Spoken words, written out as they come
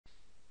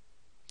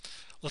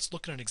Let's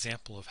look at an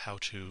example of how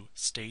to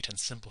state and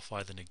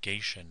simplify the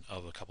negation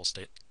of a couple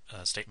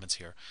statements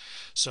here.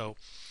 So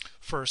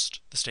first,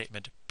 the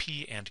statement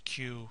P and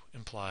Q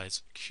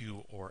implies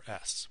Q or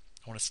S.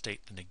 I want to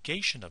state the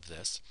negation of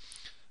this.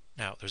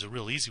 Now, there's a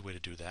real easy way to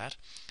do that.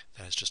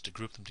 That is just to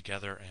group them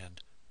together and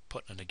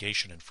put a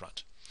negation in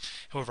front.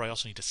 However, I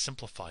also need to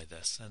simplify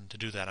this, and to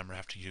do that I'm going to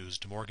have to use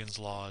Demorgan's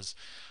laws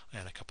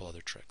and a couple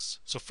other tricks.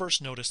 So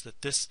first, notice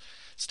that this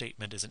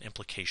statement is an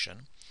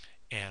implication,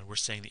 and we're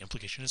saying the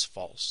implication is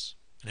false.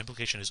 An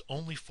implication is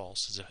only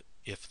false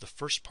if the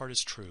first part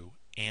is true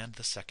and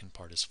the second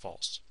part is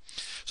false.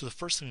 So the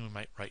first thing we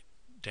might write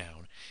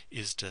down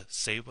is to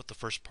say what the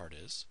first part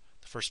is.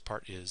 The first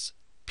part is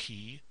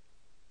P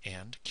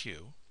and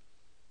Q.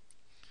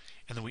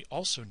 And then we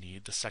also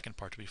need the second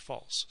part to be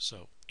false.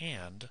 So,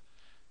 and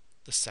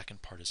the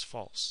second part is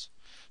false.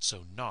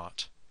 So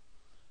not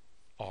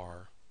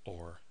R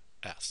or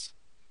S.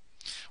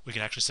 We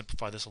can actually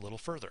simplify this a little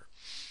further.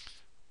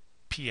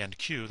 P and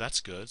Q, that's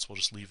good, so we'll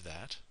just leave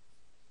that.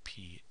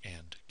 P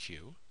and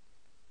Q.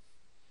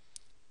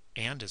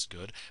 And is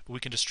good, but we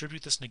can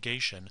distribute this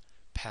negation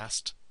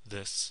past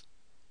this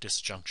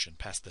disjunction,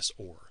 past this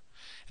or.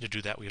 And to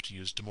do that we have to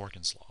use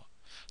Demorgan's law.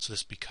 So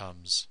this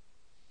becomes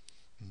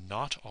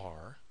not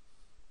R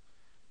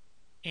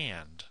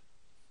and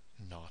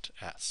not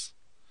S.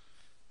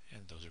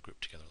 And those are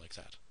grouped together like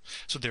that.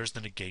 So there's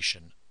the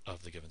negation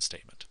of the given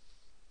statement.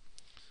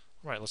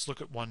 All right, let's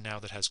look at one now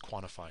that has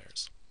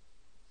quantifiers.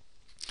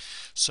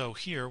 So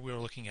here we're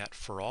looking at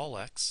for all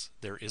x,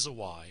 there is a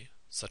y,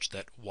 such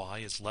that y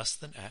is less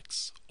than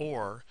x,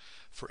 or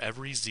for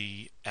every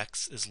z,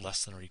 x is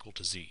less than or equal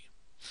to z.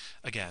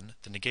 Again,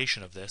 the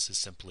negation of this is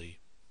simply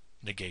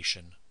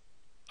negation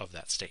of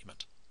that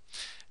statement.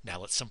 Now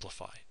let's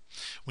simplify.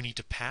 We need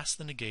to pass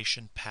the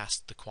negation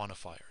past the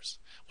quantifiers.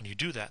 When you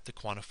do that, the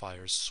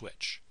quantifiers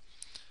switch.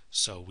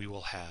 So we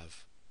will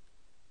have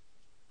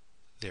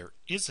there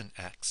is an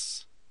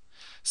x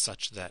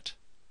such that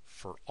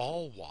for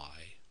all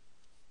y,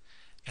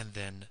 and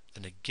then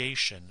the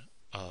negation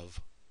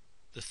of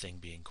the thing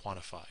being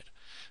quantified.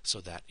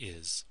 So that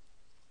is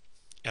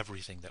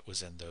everything that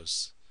was in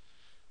those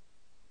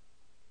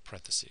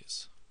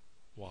parentheses.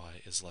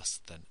 Y is less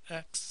than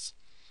x,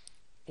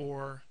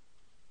 or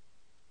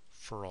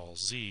for all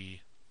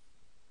z,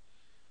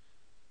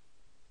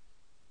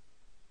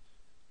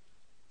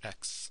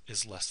 x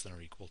is less than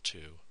or equal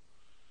to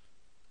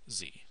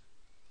z.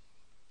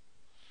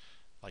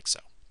 Like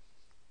so.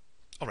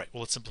 Alright,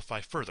 well let's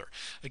simplify further.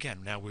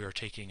 Again, now we are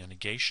taking a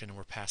negation and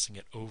we're passing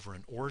it over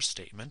an or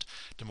statement.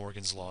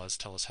 Demorgan's laws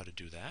tell us how to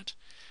do that.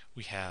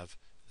 We have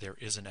there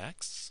is an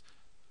x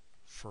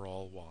for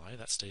all y,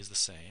 that stays the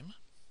same.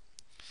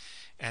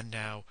 And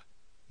now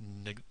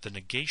the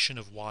negation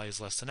of y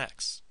is less than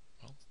x.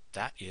 Well,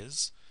 that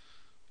is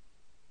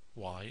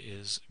y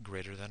is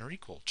greater than or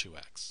equal to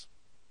x.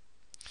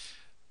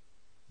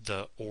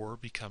 The or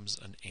becomes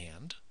an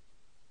and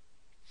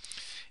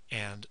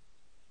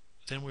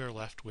then we are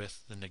left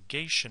with the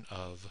negation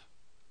of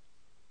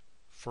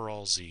for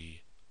all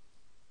z,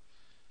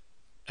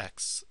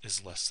 x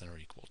is less than or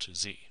equal to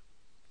z.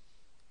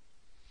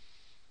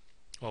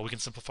 Well, we can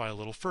simplify a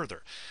little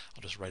further.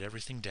 I'll just write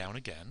everything down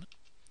again.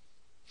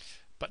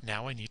 But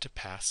now I need to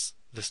pass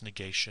this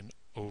negation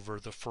over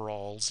the for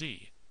all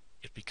z.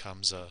 It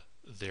becomes a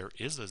there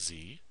is a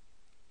z.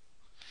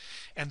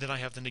 And then I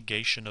have the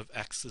negation of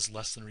x is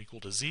less than or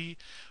equal to z.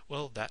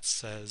 Well, that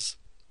says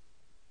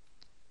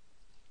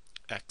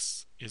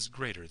x is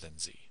greater than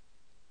z.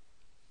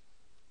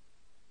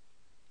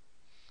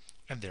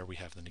 And there we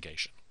have the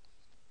negation.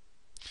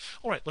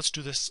 All right, let's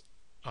do this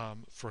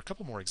for a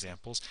couple more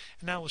examples.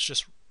 And now let's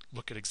just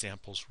look at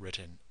examples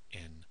written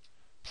in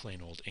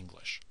plain old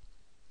English.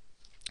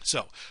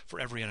 So, for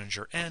every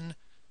integer n,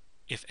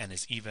 if n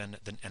is even,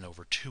 then n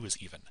over 2 is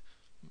even.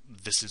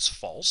 This is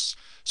false,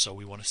 so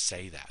we want to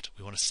say that.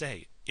 We want to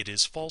say it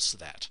is false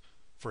that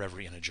for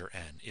every integer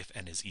n, if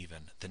n is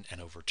even, then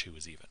n over 2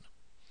 is even.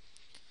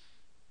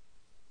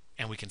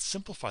 And we can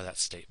simplify that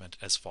statement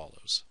as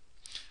follows.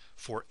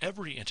 For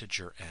every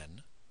integer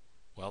n,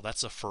 well,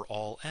 that's a for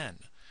all n.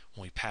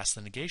 When we pass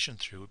the negation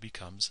through, it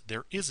becomes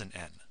there is an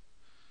n.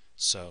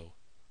 So,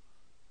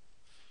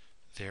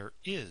 there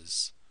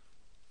is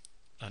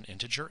an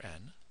integer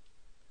n,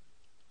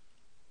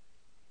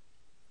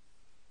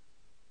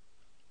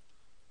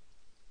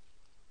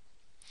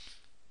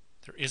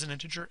 there is an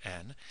integer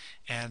n,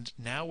 and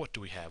now what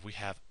do we have? We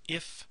have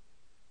if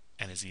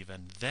n is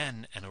even,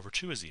 then n over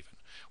 2 is even.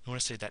 We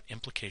want to say that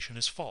implication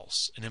is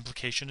false. An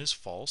implication is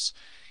false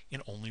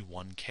in only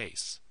one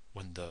case,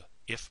 when the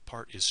if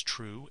part is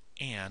true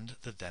and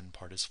the then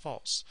part is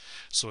false.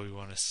 So we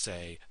want to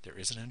say there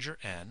is an integer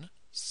n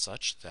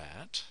such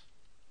that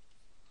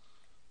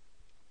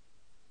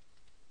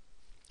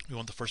we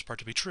want the first part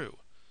to be true.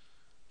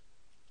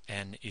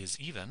 N is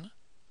even,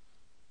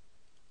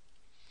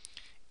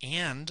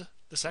 and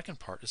the second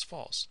part is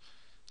false.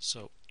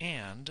 So,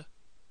 and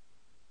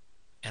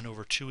n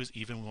over 2 is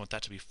even, we want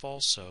that to be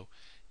false, so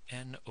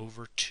n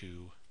over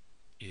 2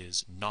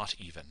 is not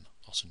even,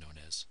 also known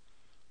as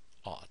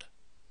odd.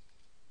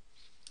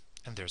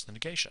 And there's the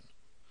negation.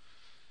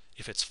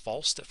 If it's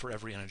false that for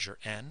every integer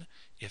n,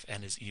 if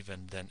n is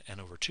even, then n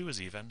over 2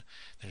 is even,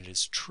 then it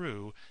is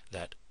true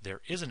that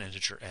there is an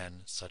integer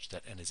n such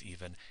that n is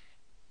even,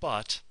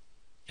 but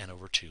n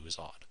over 2 is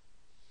odd.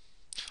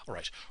 All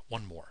right,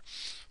 one more.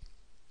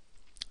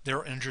 There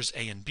are integers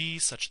a and b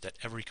such that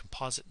every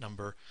composite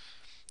number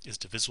is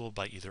divisible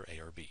by either a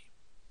or b.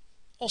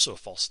 Also a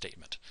false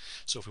statement.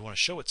 So if we want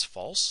to show it's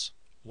false,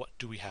 what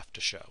do we have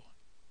to show?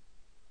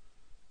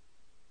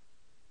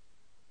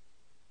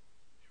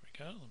 Here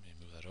we go. Let me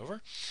move that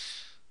over.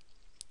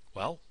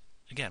 Well,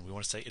 again, we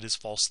want to say it is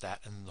false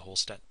that, and then the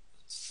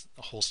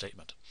whole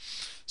statement.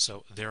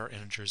 So there are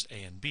integers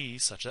a and b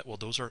such that, well,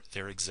 those are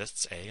there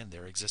exists a and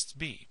there exists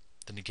b.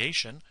 The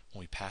negation,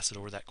 when we pass it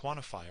over that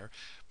quantifier,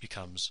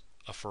 becomes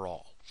a for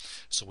all.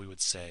 So we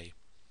would say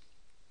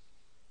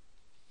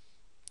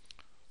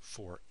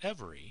for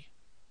every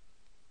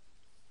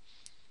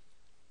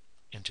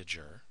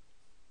integer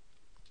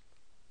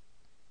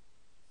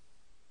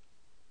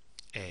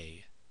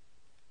a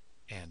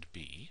and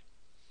b,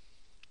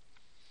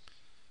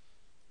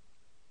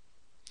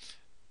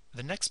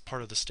 the next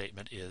part of the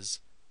statement is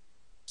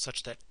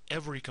such that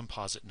every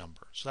composite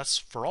number. So that's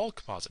for all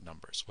composite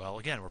numbers. Well,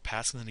 again, we're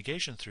passing the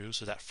negation through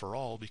so that for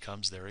all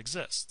becomes there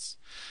exists.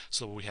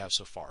 So what we have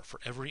so far,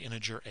 for every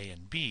integer a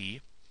and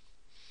b,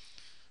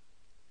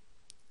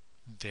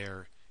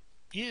 there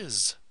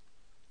is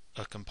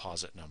a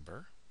composite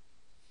number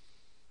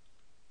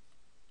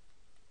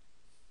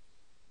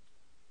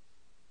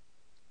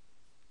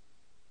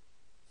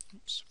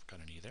oops,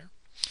 forgot an e there.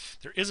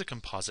 There is a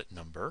composite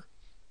number,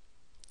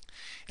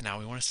 and now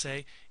we want to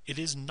say it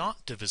is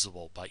not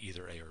divisible by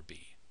either a or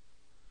b.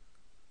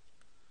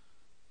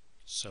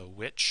 So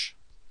which,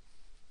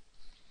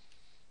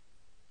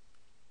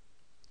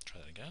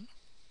 try that again,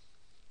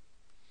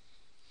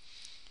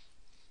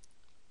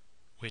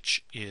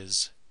 which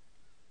is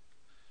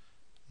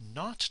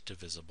not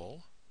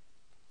divisible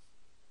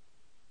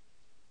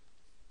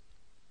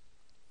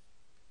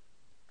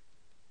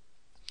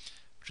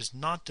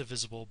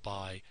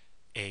by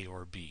a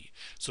or b.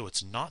 So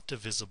it's not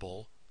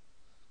divisible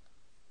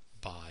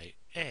by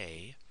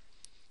a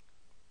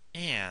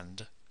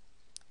and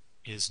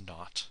is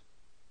not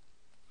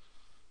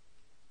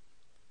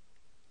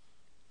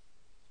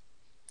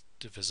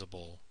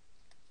divisible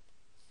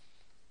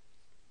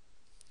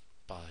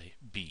by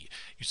b,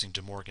 using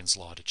Demorgan's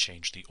law to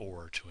change the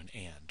or to an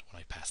and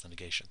when I pass the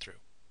negation through.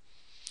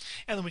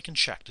 And then we can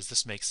check, does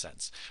this make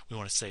sense? We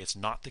want to say it's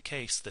not the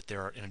case that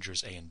there are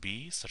integers a and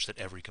b such that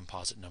every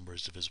composite number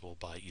is divisible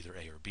by either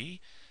a or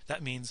b.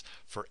 That means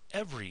for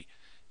every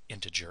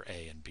integer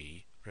a and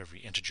b, for every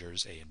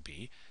integers a and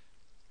b,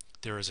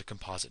 there is a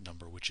composite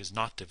number which is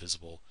not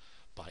divisible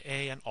by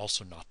a and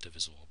also not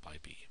divisible by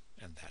b.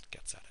 And that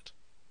gets at it.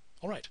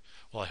 All right.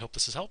 Well, I hope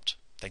this has helped.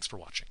 Thanks for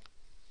watching.